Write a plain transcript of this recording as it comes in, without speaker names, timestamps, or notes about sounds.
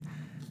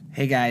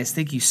Hey guys,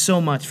 thank you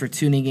so much for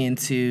tuning in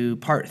to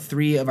part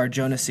 3 of our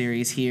Jonah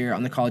series here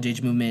on the College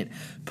Age Movement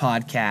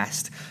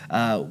podcast.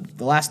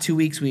 The last 2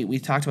 weeks, we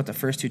talked about the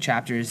first 2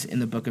 chapters in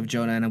the book of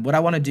Jonah, and what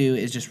I want to do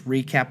is just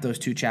recap those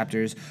 2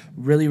 chapters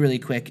really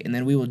quick, and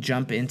then we will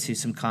jump into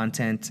some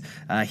content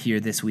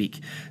here this week.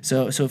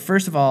 So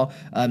first of all,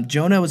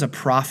 Jonah was a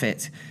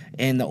prophet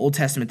in the Old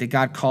Testament that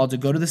God called to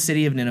go to the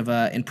city of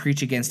Nineveh and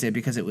preach against it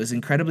because it was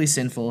incredibly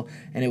sinful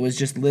and it was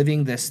just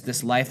living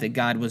this life that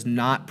God was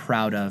not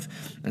proud of.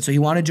 And so he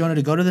wanted Jonah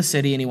to go to the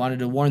city and he wanted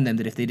to warn them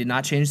that if they did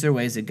not change their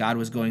ways, that God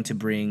was going to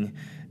bring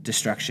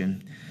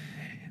destruction.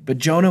 But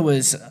Jonah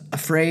was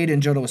afraid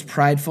and Jonah was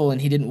prideful and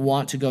he didn't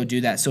want to go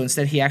do that. So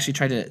instead he actually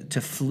tried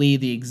to flee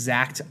the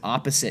exact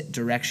opposite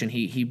direction.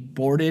 He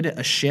boarded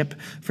a ship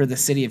for the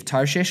city of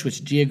Tarshish,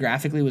 which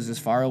geographically was as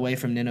far away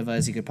from Nineveh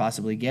as he could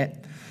possibly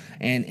get.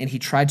 And he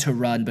tried to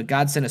run, but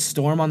God sent a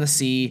storm on the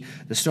sea.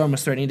 The storm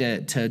was threatening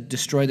to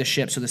destroy the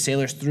ship, so the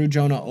sailors threw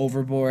Jonah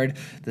overboard.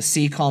 The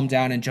sea calmed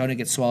down, and Jonah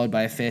gets swallowed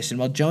by a fish. And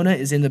while Jonah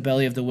is in the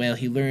belly of the whale,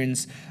 he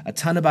learns a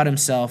ton about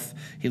himself.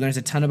 He learns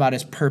a ton about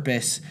his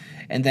purpose.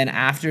 And then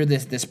after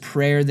this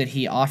prayer that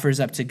he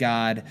offers up to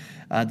God,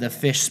 the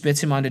fish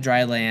spits him onto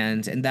dry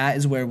land, and that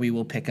is where we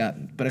will pick up.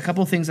 But a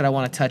couple of things that I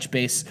want to touch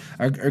base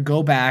or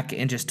go back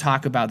and just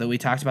talk about that we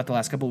talked about the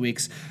last couple of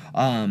weeks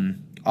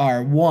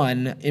are,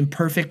 one,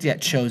 imperfect yet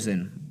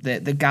chosen.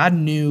 That God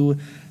knew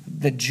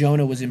that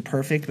Jonah was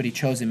imperfect, but he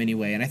chose him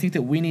anyway. And I think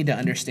that we need to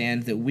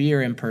understand that we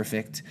are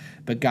imperfect,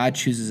 but God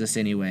chooses us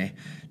anyway.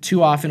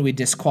 Too often we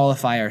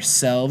disqualify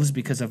ourselves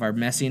because of our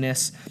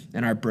messiness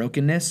and our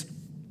brokenness,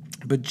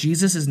 but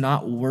Jesus is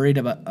not worried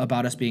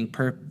about us being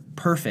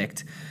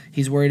perfect.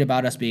 He's worried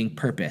about us being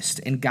purposed.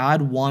 And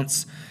God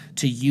wants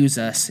to use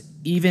us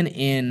even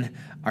in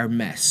our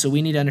mess. So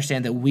we need to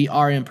understand that we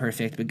are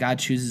imperfect, but God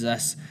chooses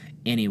us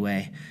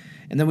anyway.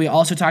 And then we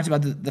also talked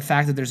about the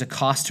fact that there's a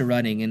cost to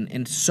running,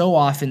 and so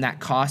often that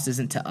cost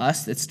isn't to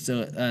us. It's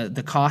to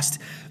the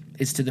cost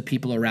is to the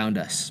people around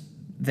us.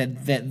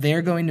 That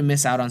they're going to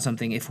miss out on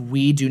something if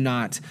we do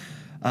not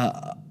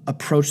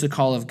approach the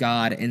call of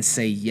God and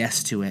say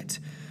yes to it.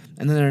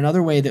 And then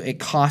another way that it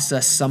costs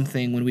us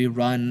something when we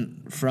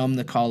run from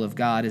the call of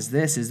God is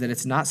that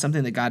it's not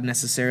something that God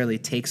necessarily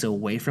takes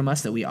away from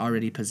us that we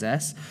already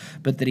possess,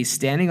 but that he's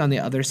standing on the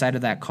other side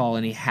of that call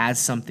and he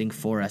has something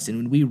for us. And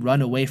when we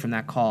run away from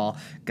that call,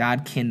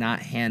 God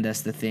cannot hand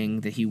us the thing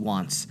that he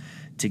wants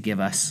to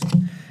give us.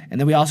 And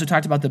then we also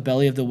talked about the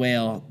belly of the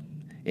whale,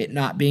 it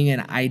not being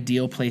an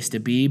ideal place to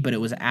be, but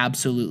it was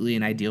absolutely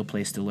an ideal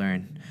place to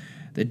learn.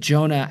 That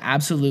Jonah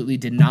absolutely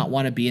did not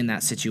want to be in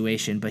that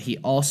situation, but he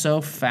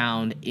also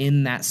found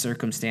in that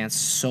circumstance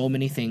so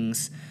many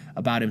things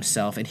about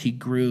himself, and he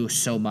grew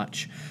so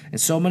much.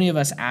 And so many of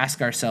us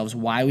ask ourselves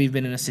why we've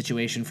been in a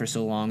situation for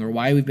so long or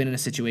why we've been in a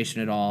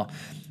situation at all.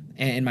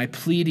 And my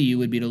plea to you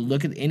would be to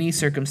look at any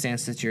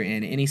circumstance that you're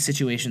in, any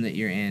situation that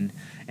you're in,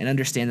 and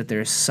understand that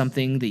there is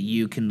something that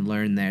you can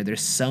learn there.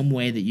 There's some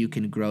way that you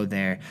can grow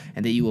there,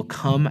 and that you will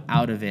come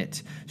out of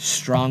it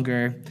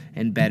stronger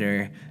and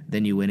better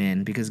than you went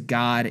in, because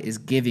God is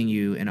giving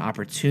you an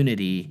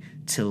opportunity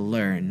to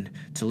learn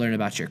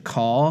about your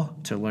call,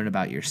 to learn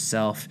about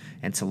yourself,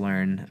 and to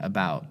learn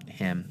about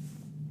him.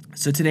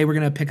 So today we're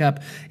going to pick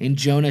up in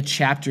Jonah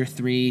chapter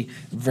 3,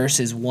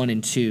 verses 1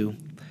 and 2.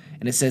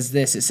 And it says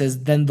this, it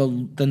says, Then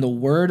the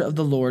word of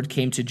the Lord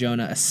came to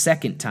Jonah a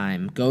second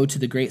time, Go to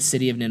the great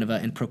city of Nineveh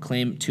and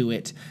proclaim to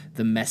it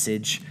the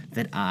message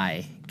that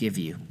I give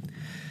you.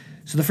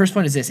 So the first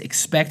point is this,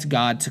 expect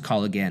God to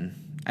call again.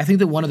 I think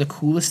that one of the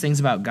coolest things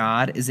about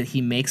God is that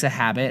he makes a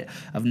habit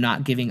of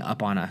not giving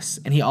up on us.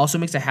 And he also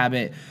makes a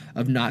habit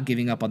of not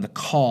giving up on the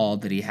call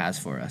that he has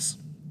for us.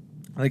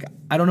 Like,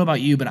 I don't know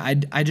about you, but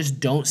I just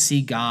don't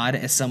see God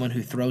as someone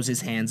who throws his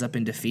hands up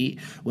in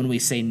defeat when we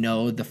say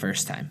no the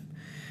first time.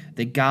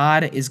 That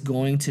God is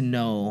going to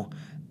know,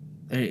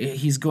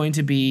 he's going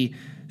to be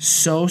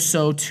so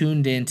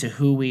tuned in to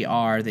who we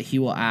are that he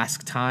will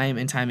ask time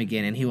and time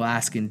again, and he will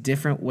ask in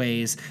different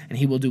ways, and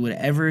he will do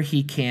whatever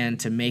he can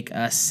to make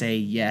us say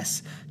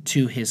yes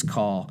to his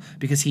call,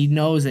 because he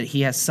knows that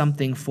he has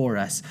something for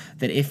us,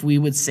 that if we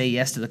would say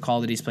yes to the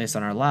call that he's placed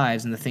on our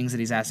lives and the things that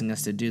he's asking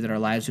us to do, that our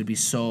lives would be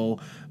so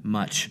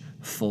much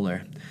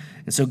fuller.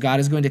 And so God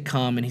is going to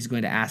come and he's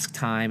going to ask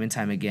time and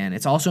time again.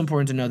 It's also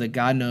important to know that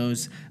God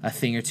knows a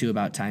thing or two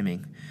about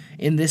timing.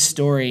 In this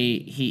story,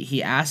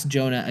 he asked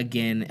Jonah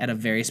again at a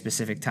very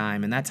specific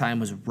time, and that time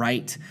was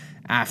right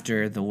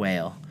after the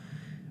whale.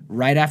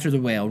 Right after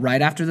the whale,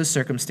 right after the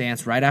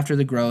circumstance, right after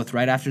the growth,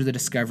 right after the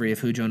discovery of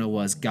who Jonah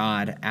was,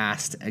 God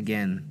asked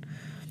again.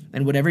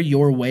 And whatever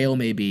your whale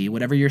may be,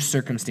 whatever your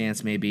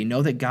circumstance may be,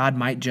 know that God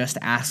might just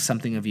ask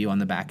something of you on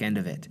the back end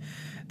of it.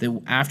 That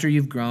after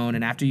you've grown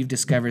and after you've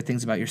discovered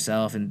things about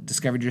yourself and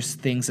discovered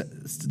things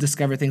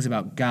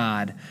about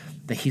God,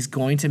 that he's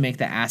going to make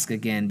the ask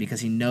again,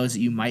 because he knows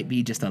that you might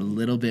be just a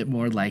little bit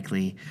more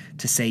likely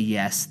to say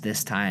yes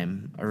this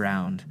time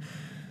around.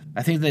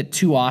 I think that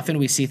too often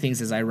we see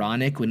things as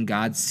ironic when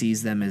God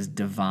sees them as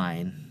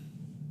divine.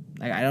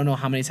 Like, I don't know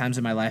how many times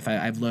in my life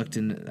I've looked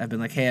and I've been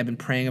like, hey, I've been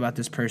praying about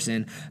this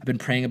person, I've been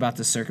praying about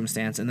this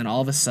circumstance, and then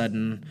all of a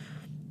sudden,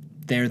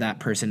 there that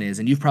person is.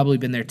 And you've probably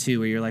been there too,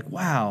 where you're like,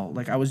 wow,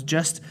 like I was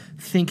just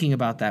thinking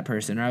about that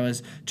person, or I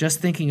was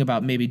just thinking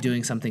about maybe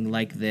doing something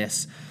like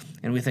this.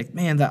 And we think,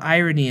 man, the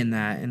irony in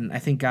that. And I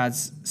think God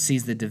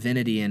sees the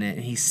divinity in it.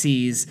 And he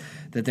sees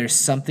that there's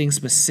something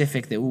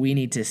specific that we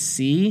need to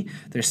see.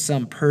 There's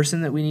some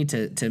person that we need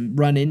to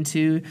run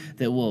into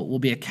that will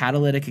be a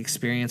catalytic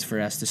experience for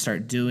us to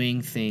start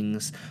doing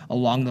things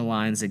along the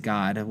lines that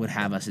God would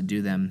have us to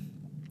do them.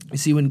 You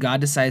see, when God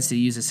decides to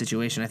use a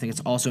situation, I think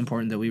it's also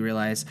important that we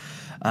realize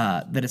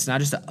that it's not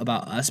just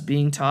about us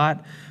being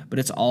taught, but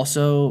it's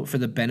also for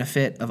the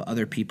benefit of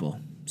other people.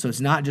 So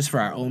it's not just for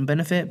our own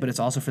benefit, but it's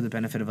also for the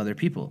benefit of other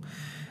people.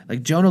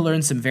 Like Jonah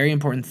learned some very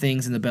important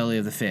things in the belly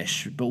of the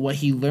fish, but what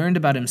he learned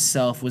about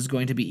himself was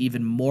going to be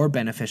even more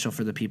beneficial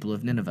for the people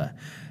of Nineveh.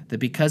 That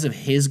because of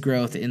his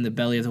growth in the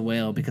belly of the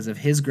whale, because of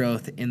his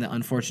growth in the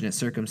unfortunate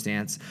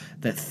circumstance,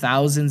 that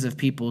thousands of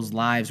people's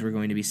lives were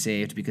going to be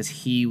saved because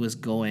he was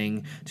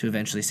going to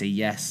eventually say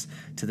yes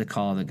to the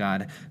call that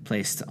God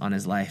placed on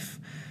his life.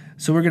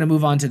 So we're going to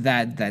move on to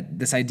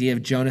this idea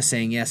of Jonah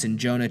saying yes in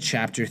Jonah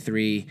chapter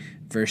 3,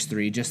 verse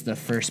 3, just the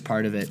first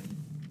part of it.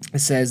 It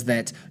says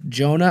that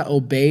Jonah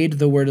obeyed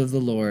the word of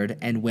the Lord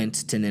and went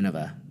to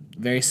Nineveh.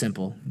 Very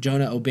simple.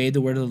 Jonah obeyed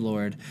the word of the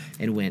Lord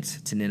and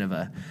went to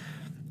Nineveh.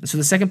 So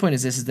the second point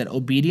is this, is that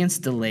obedience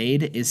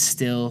delayed is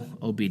still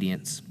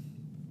obedience.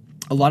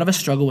 A lot of us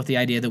struggle with the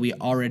idea that we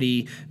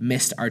already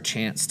missed our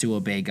chance to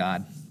obey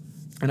God.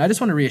 And I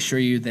just want to reassure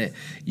you that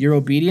your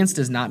obedience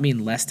does not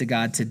mean less to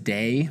God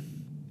today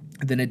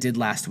than it did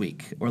last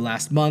week or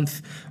last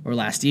month or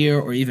last year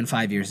or even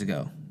 5 years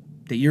ago.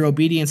 That your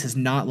obedience has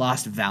not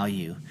lost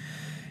value.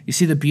 You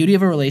see, the beauty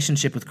of a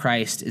relationship with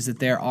Christ is that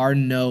there are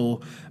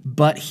no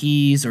but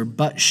he's or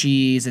but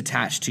she's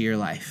attached to your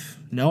life.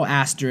 No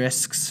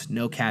asterisks,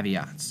 no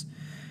caveats.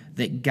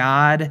 That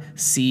God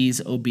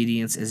sees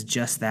obedience as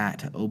just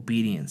that,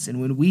 obedience. And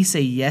when we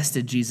say yes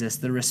to Jesus,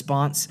 the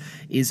response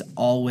is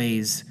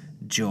always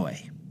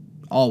joy.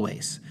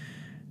 Always.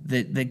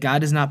 That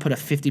God does not put a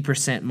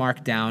 50%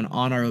 mark down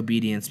on our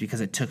obedience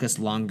because it took us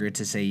longer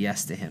to say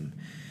yes to him.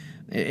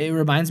 It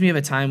reminds me of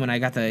a time when I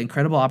got the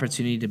incredible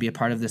opportunity to be a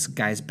part of this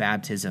guy's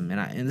baptism.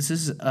 And this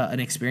is an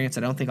experience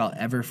I don't think I'll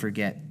ever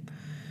forget.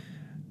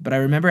 But I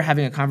remember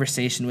having a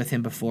conversation with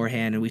him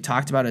beforehand, and we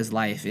talked about his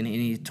life. And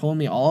he told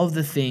me all of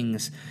the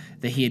things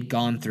that he had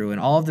gone through and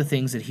all of the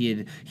things that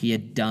he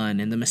had done,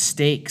 and the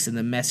mistakes and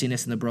the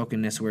messiness and the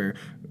brokenness were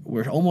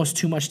almost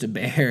too much to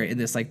bear in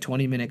this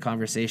 20-minute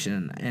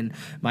conversation. And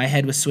my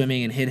head was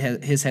swimming and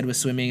his head was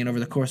swimming, and over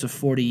the course of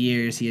 40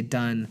 years he had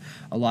done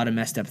a lot of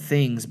messed up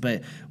things.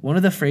 But one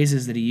of the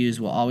phrases that he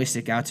used will always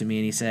stick out to me,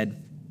 and he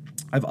said,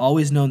 I've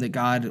always known that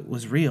God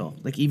was real.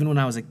 Like even when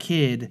I was a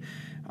kid,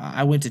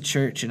 I went to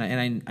church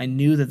and I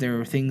knew that there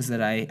were things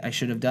that I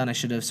should have done. I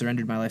should have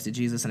surrendered my life to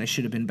Jesus and I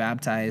should have been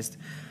baptized.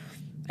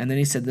 And then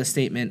he said this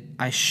statement,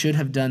 I should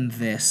have done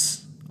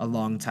this a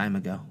long time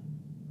ago.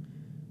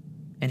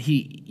 And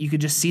you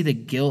could just see the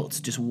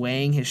guilt just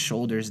weighing his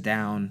shoulders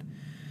down.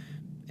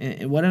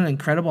 And what an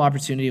incredible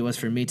opportunity it was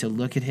for me to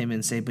look at him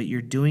and say, but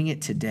you're doing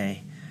it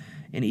today.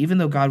 And even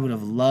though God would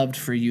have loved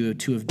for you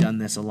to have done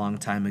this a long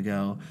time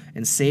ago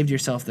and saved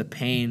yourself the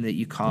pain that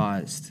you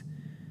caused,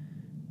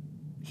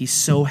 he's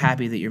so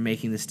happy that you're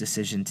making this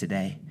decision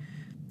today.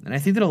 And I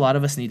think that a lot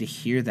of us need to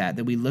hear that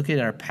we look at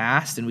our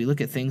past and we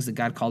look at things that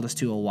God called us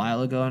to a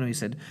while ago, and we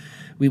said,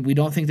 we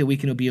don't think that we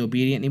can be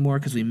obedient anymore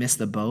because we missed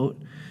the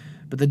boat.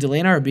 But the delay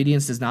in our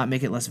obedience does not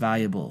make it less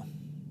valuable.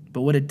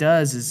 But what it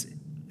does is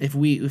if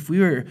we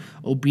were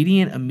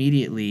obedient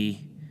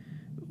immediately,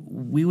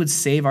 we would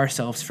save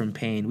ourselves from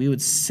pain. We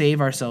would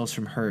save ourselves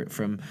from hurt,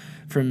 from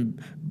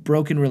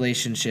broken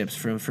relationships,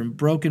 from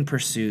broken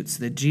pursuits.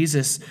 That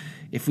Jesus,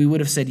 if we would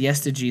have said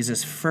yes to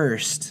Jesus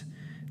first,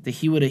 that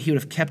he would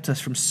have kept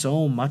us from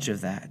so much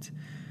of that.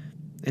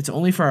 It's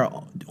only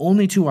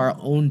to our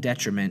own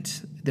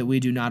detriment that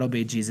we do not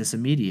obey Jesus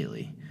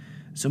immediately.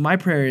 So my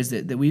prayer is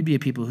that we'd be a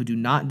people who do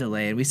not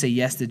delay, and we say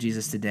yes to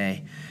Jesus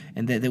today,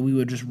 and that we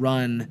would just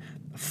run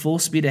full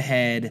speed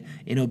ahead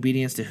in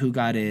obedience to who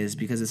God is,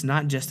 because it's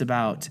not just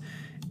about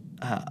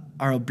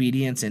our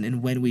obedience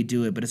and when we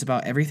do it, but it's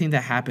about everything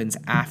that happens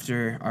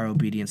after our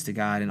obedience to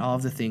God and all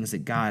of the things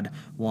that God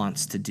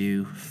wants to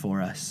do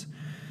for us.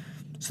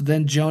 So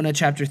then Jonah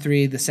chapter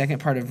 3, the second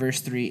part of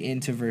verse 3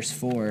 into verse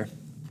 4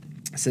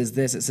 says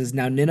this. It says,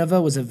 now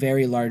Nineveh was a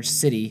very large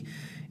city,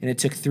 and it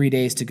took 3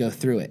 days to go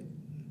through it.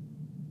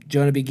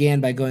 Jonah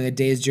began by going a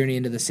day's journey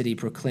into the city,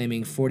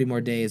 proclaiming 40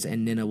 more days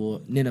and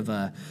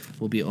Nineveh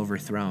will be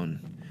overthrown.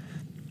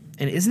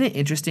 And isn't it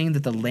interesting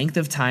that the length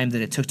of time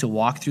that it took to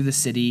walk through the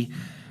city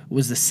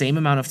was the same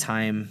amount of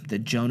time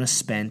that Jonah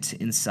spent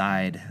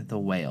inside the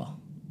whale?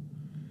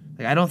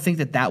 I don't think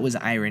that was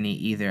irony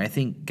either. I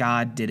think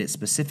God did it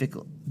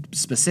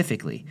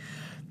specifically.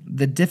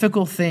 The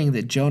difficult thing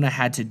that Jonah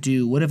had to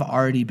do would have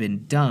already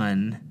been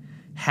done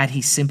had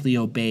he simply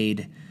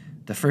obeyed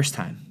the first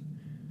time.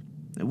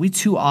 We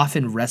too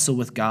often wrestle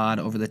with God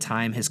over the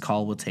time his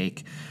call will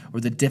take,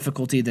 or the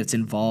difficulty that's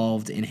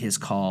involved in his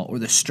call, or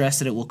the stress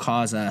that it will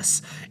cause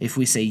us if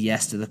we say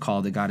yes to the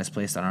call that God has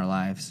placed on our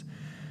lives.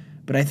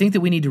 But I think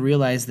that we need to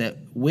realize that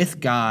with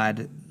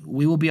God,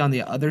 we will be on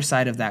the other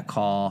side of that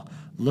call,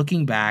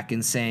 looking back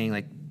and saying,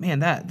 like, man,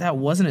 that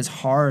wasn't as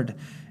hard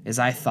as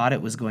I thought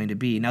it was going to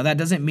be. Now, that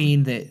doesn't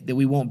mean that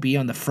we won't be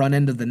on the front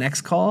end of the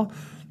next call,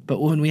 but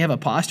when we have a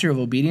posture of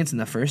obedience in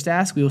the first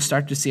ask, we will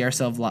start to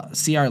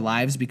see our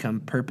lives become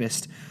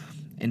purposed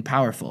and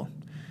powerful.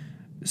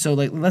 So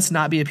let's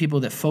not be a people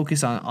that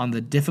focus on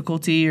the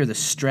difficulty or the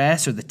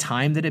stress or the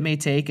time that it may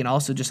take, and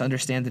also just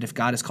understand that if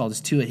God has called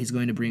us to it, he's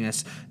going to bring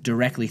us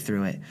directly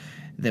through it.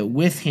 That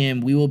with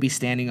him, we will be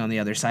standing on the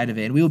other side of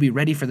it, and we will be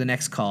ready for the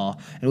next call,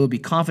 and we'll be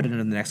confident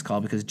in the next call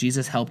because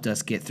Jesus helped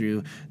us get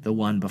through the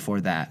one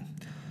before that.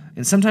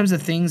 And sometimes the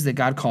things that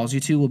God calls you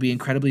to will be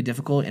incredibly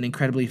difficult and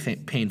incredibly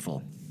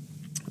painful.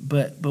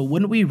 But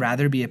wouldn't we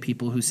rather be a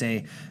people who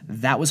say,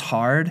 that was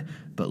hard,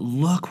 but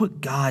look what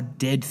God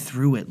did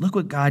through it. Look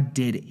what God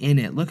did in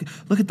it. Look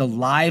at the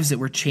lives that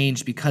were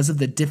changed because of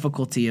the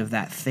difficulty of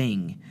that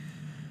thing.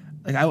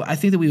 Like I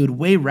think that we would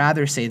way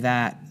rather say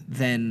that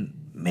than,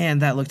 man,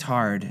 that looked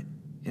hard,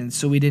 and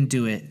so we didn't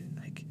do it.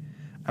 Like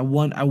I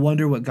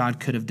wonder what God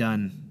could have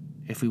done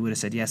if we would have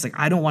said yes. Like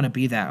I don't want to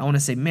be that. I want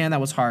to say, man,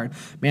 that was hard.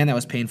 Man, that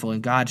was painful,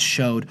 and God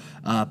showed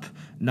up.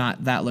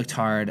 Not that looked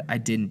hard, I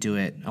didn't do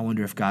it. I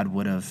wonder if God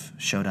would have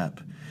showed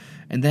up.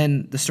 And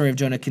then the story of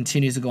Jonah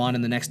continues to go on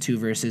in the next two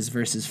verses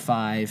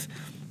 5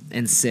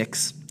 and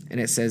 6. And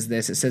it says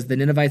this. It says, the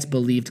Ninevites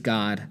believed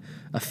God.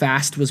 A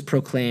fast was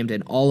proclaimed,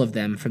 and all of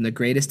them, from the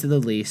greatest to the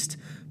least,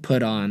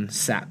 put on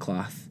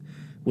sackcloth.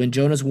 When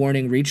Jonah's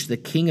warning reached the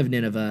king of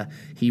Nineveh,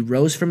 he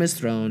rose from his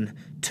throne,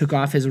 took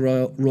off his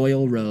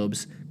royal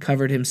robes,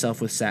 covered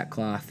himself with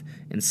sackcloth,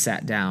 and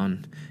sat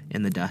down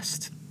in the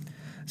dust.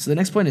 So the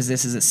next point is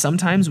this, is that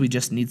sometimes we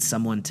just need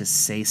someone to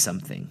say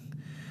something.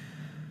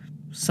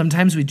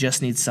 Sometimes we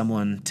just need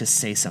someone to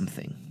say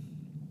something.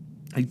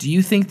 Like, do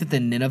you think that the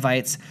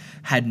Ninevites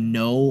had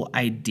no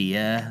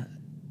idea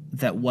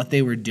that what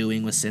they were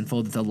doing was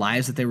sinful, that the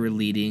lives that they were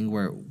leading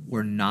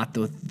were not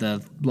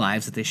the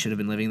lives that they should have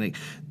been living? Like,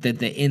 that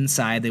the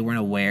inside they weren't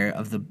aware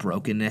of the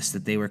brokenness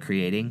that they were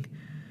creating?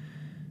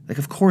 Like,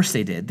 of course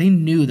they did. They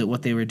knew that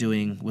what they were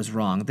doing was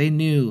wrong. They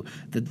knew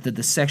that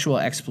the sexual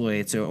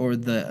exploits or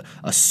the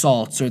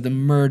assaults or the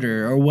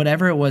murder or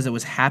whatever it was that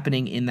was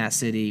happening in that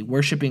city,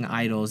 worshiping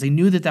idols, they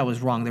knew that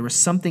was wrong. There was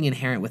something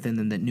inherent within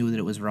them that knew that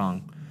it was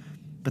wrong.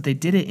 But they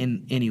did it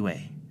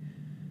anyway.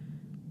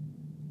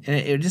 And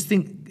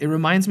it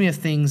reminds me of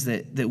things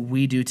that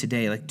we do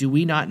today. Like, do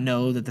we not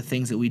know that the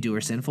things that we do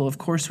are sinful? Of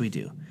course we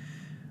do.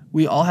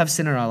 We all have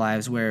sin in our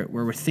lives where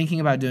we're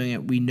thinking about doing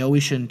it. We know we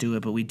shouldn't do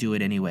it, but we do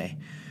it anyway.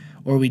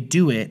 Or we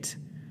do it,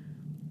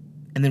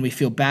 and then we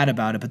feel bad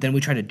about it, but then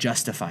we try to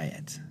justify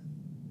it.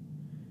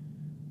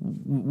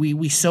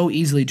 We so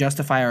easily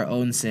justify our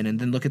own sin and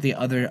then look at the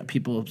other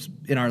people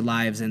in our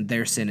lives and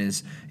their sin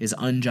is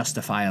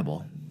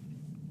unjustifiable.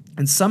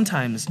 And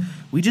sometimes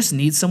we just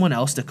need someone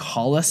else to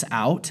call us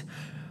out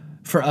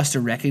for us to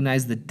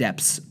recognize the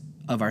depths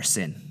of our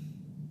sin.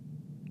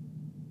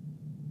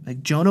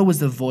 Like Jonah was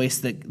the voice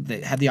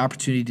that had the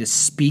opportunity to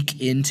speak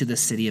into the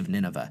city of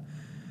Nineveh.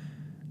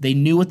 They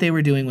knew what they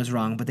were doing was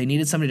wrong, but they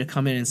needed somebody to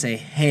come in and say,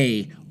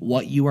 hey,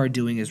 what you are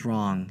doing is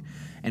wrong.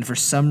 And for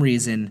some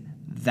reason,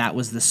 that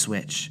was the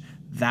switch.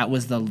 That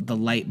was the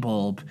light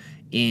bulb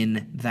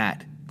in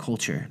that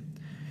culture.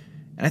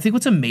 And I think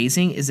what's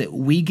amazing is that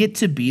we get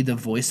to be the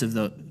voice of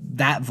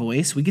that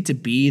voice. We get to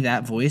be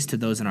that voice to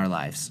those in our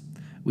lives.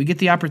 We get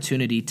the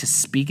opportunity to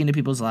speak into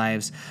people's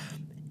lives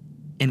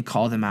and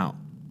call them out.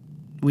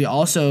 We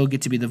also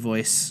get to be the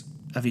voice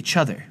of each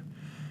other.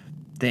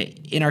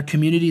 That in our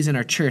communities, in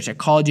our church, at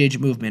College Age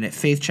Movement, at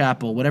Faith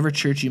Chapel, whatever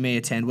church you may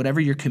attend, whatever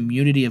your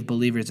community of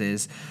believers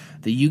is,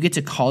 that you get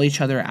to call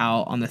each other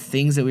out on the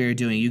things that we are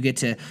doing. You get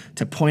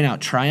to point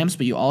out triumphs,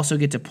 but you also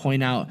get to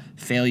point out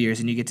failures,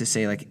 and you get to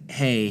say, like,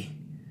 hey,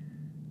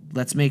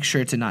 let's make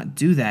sure to not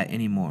do that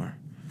anymore.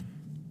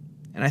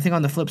 And I think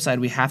on the flip side,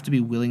 we have to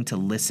be willing to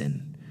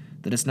listen.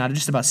 That it's not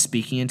just about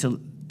speaking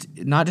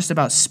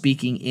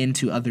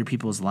into other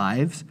people's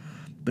lives,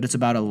 but it's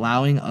about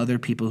allowing other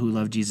people who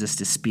love Jesus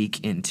to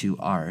speak into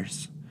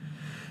ours.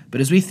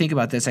 But as we think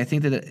about this, I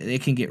think that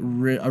it can get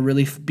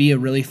be a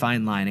really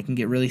fine line. It can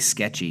get really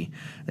sketchy.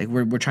 Like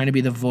we're trying to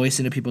be the voice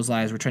into people's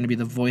lives. We're trying to be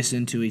the voice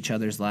into each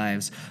other's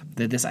lives.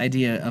 That this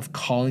idea of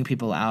calling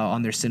people out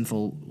on their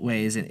sinful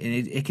ways, and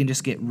it can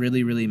just get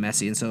really, really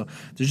messy. And so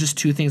there's just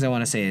two things I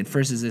want to say. And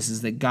first is this,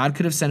 is that God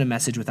could have sent a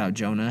message without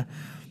Jonah,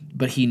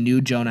 but he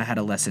knew Jonah had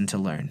a lesson to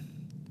learn.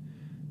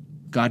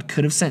 God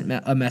could have sent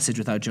a message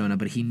without Jonah,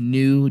 but he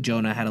knew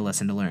Jonah had a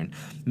lesson to learn.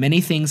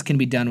 Many things can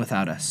be done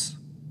without us.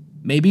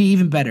 Maybe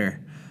even better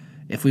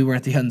if we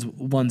weren't the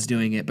ones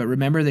doing it. But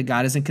remember that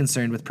God isn't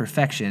concerned with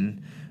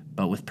perfection,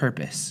 but with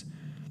purpose.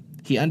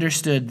 He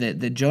understood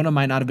that Jonah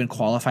might not have been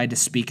qualified to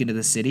speak into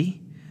the city,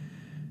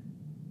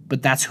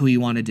 but that's who he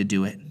wanted to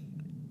do it.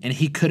 And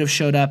he could have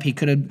showed up. He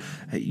could have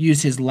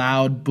used his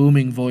loud,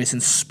 booming voice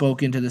and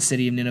spoke into the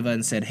city of Nineveh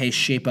and said, hey,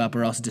 shape up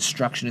or else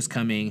destruction is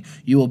coming.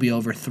 You will be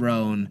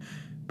overthrown.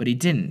 But he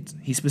didn't.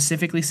 He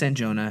specifically sent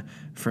Jonah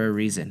for a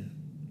reason.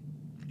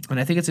 And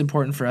I think it's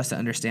important for us to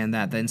understand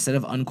that instead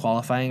of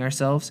unqualifying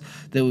ourselves,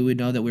 that we would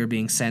know that we're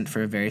being sent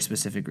for a very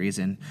specific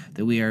reason,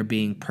 that we are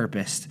being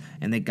purposed,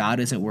 and that God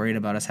isn't worried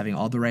about us having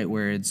all the right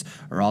words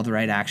or all the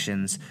right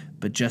actions,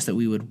 but just that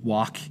we would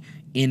walk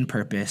in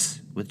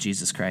purpose with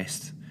Jesus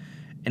Christ.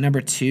 And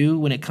number two,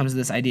 when it comes to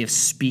this idea of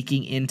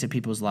speaking into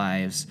people's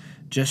lives,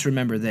 just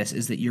remember this,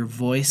 is that your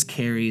voice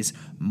carries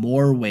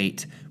more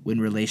weight when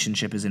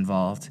relationship is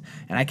involved.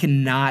 And I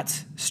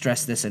cannot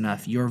stress this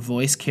enough. Your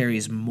voice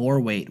carries more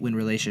weight when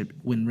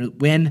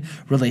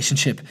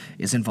relationship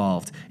is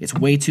involved. It's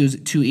way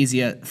too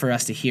easy for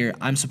us to hear,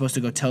 I'm supposed to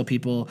go tell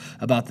people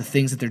about the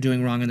things that they're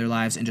doing wrong in their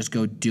lives and just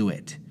go do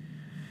it.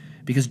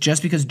 Because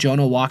just because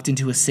Jonah walked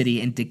into a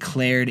city and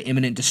declared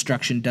imminent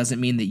destruction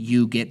doesn't mean that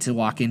you get to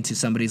walk into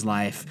somebody's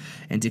life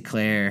and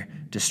declare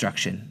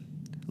destruction.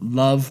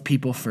 Love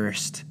people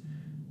first.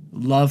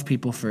 Love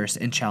people first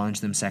and challenge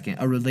them second.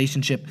 A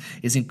relationship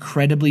is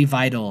incredibly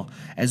vital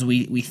as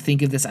we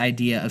think of this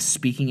idea of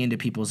speaking into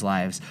people's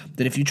lives.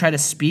 That if you try to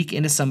speak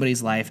into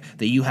somebody's life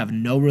that you have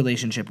no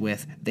relationship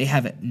with, they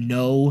have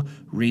no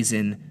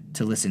reason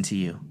to listen to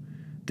you.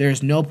 There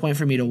is no point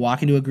for me to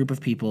walk into a group of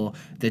people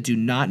that do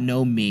not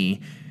know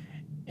me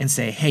and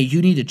say, hey,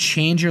 you need to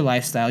change your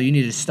lifestyle. You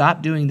need to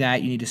stop doing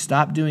that. You need to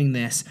stop doing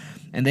this.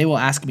 And they will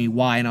ask me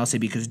why. And I'll say,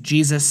 because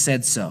Jesus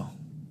said so.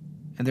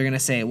 And they're going to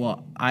say,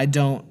 well, I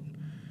don't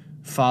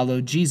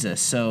follow Jesus,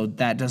 so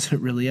that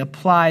doesn't really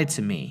apply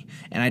to me.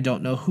 And I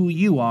don't know who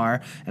you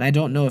are. And I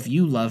don't know if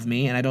you love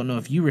me. And I don't know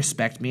if you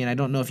respect me. And I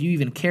don't know if you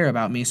even care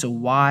about me. So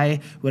why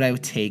would I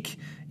take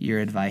your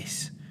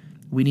advice?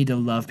 We need to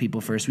love people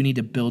first. We need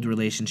to build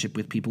relationship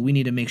with people. We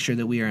need to make sure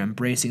that we are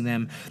embracing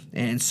them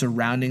and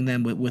surrounding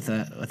them with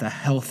a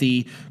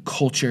healthy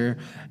culture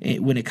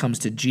when it comes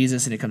to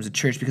Jesus and it comes to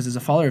church. Because as a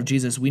follower of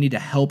Jesus, we need to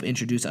help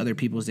introduce other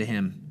people to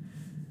him.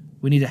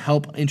 We need to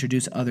help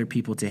introduce other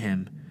people to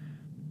him.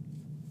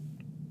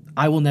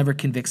 I will never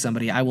convict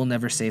somebody. I will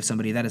never save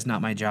somebody. That is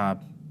not my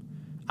job.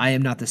 I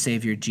am not the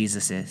Savior.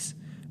 Jesus is.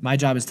 My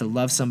job is to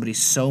love somebody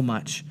so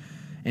much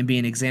and be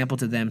an example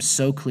to them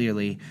so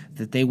clearly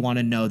that they want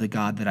to know the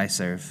God that I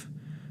serve.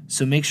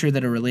 So make sure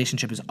that a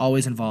relationship is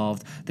always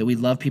involved, that we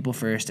love people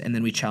first, and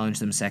then we challenge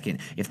them second.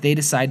 If they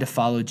decide to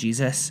follow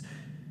Jesus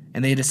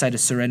and they decide to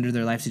surrender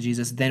their life to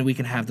Jesus, then we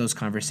can have those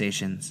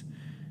conversations.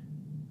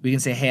 We can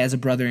say, hey, as a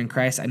brother in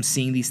Christ, I'm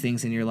seeing these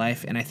things in your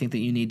life, and I think that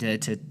you need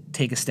to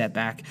take a step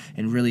back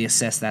and really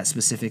assess that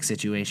specific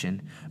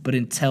situation. But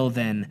until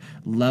then,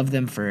 love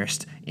them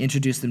first,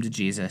 introduce them to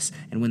Jesus,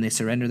 and when they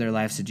surrender their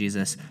lives to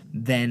Jesus,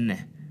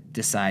 then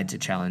decide to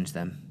challenge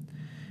them.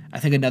 I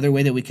think another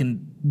way that we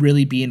can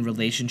really be in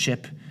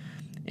relationship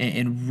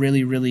and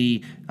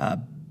really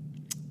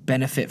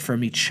benefit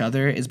from each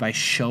other is by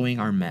showing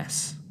our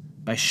mess.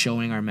 By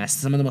showing our mess.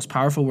 Some of the most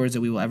powerful words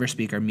that we will ever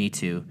speak are me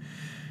too.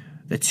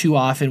 That too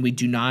often we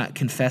do not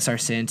confess our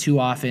sin. Too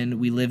often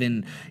we live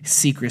in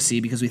secrecy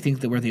because we think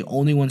that we're the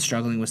only one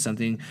struggling with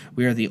something.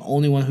 We are the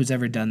only one who's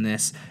ever done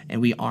this, and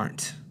we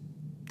aren't.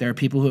 There are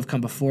people who have come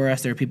before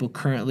us. There are people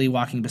currently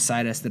walking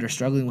beside us that are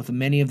struggling with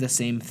many of the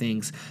same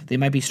things. They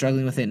might be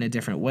struggling with it in a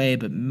different way,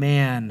 but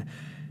man,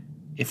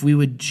 if we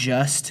would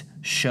just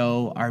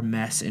show our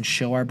mess and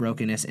show our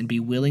brokenness and be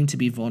willing to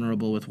be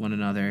vulnerable with one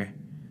another,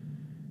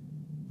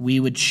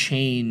 we would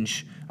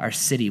change our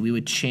city, we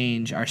would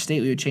change our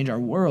state, we would change our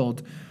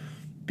world,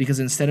 because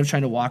instead of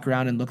trying to walk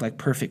around and look like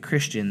perfect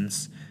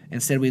Christians,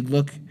 instead we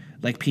look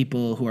like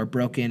people who are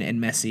broken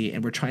and messy,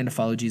 and we're trying to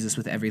follow Jesus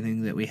with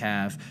everything that we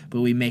have, but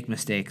we make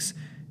mistakes.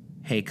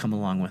 Hey, come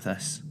along with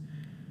us.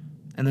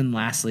 And then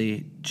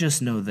lastly,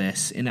 just know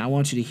this, and I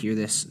want you to hear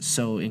this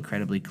so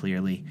incredibly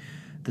clearly,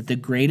 that the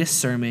greatest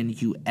sermon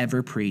you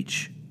ever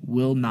preach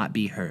will not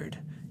be heard.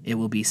 It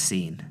will be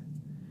seen.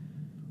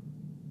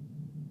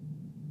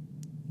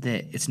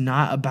 That it's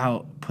not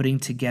about putting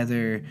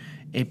together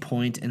a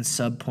point and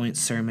sub-point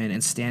sermon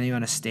and standing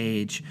on a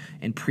stage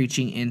and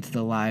preaching into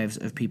the lives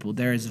of people.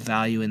 There is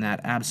value in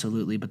that,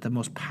 absolutely, but the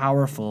most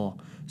powerful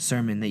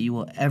sermon that you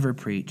will ever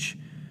preach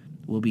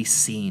will be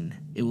seen.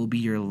 It will be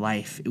your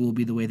life. It will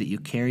be the way that you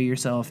carry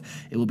yourself.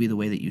 It will be the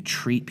way that you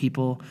treat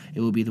people. It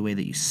will be the way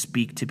that you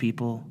speak to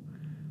people.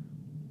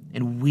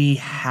 And we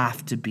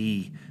have to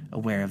be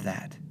aware of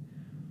that.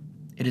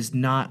 It is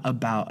not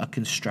about a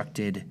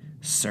constructed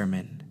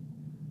sermon.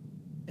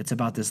 It's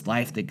about this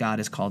life that God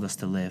has called us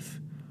to live.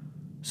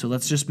 So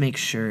let's just make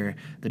sure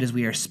that as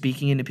we are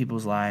speaking into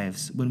people's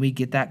lives, when we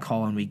get that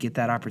call and we get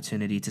that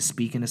opportunity to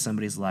speak into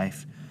somebody's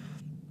life,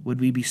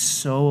 would we be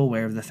so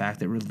aware of the fact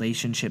that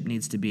relationship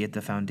needs to be at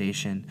the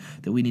foundation,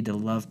 that we need to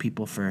love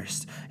people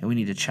first, and we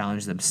need to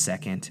challenge them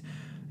second,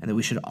 and that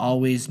we should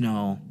always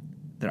know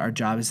that our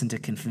job isn't to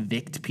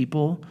convict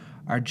people,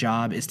 our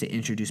job is to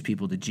introduce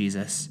people to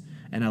Jesus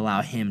and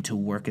allow him to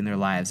work in their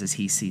lives as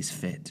he sees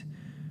fit.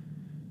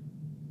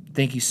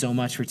 Thank you so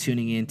much for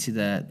tuning in to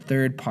the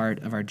third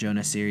part of our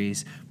Jonah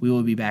series. We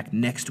will be back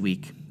next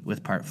week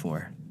with part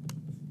 4.